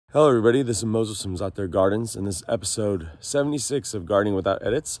Hello everybody, this is Moses from Zaatargardens, and this is episode 76 of Gardening Without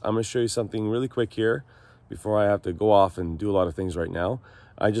Edits. I'm going to show you something really quick here before I have to go off and do a lot of things right now.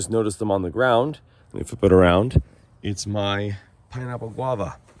 I just noticed them on the ground. Let me flip it around. It's my pineapple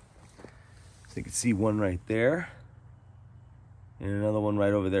guava. So you can see one right there and another one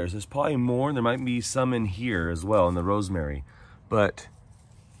right over there. So there's probably more. There might be some in here as well in the rosemary, but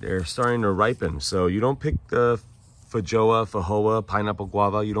they're starting to ripen. So you don't pick the Feijoa, pineapple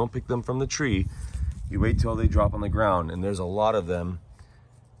guava. You don't pick them from the tree. You wait till they drop on the ground, and there's a lot of them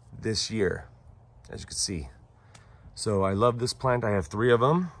this year, as you can see. So I love this plant. I have 3 of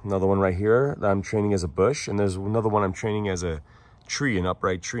them. Another one right here that I'm training as a bush, and there's another one I'm training as a tree, an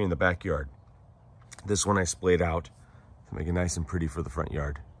upright tree in the backyard. This one I splayed out to make it nice and pretty for the front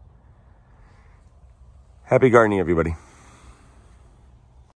yard. Happy gardening, everybody.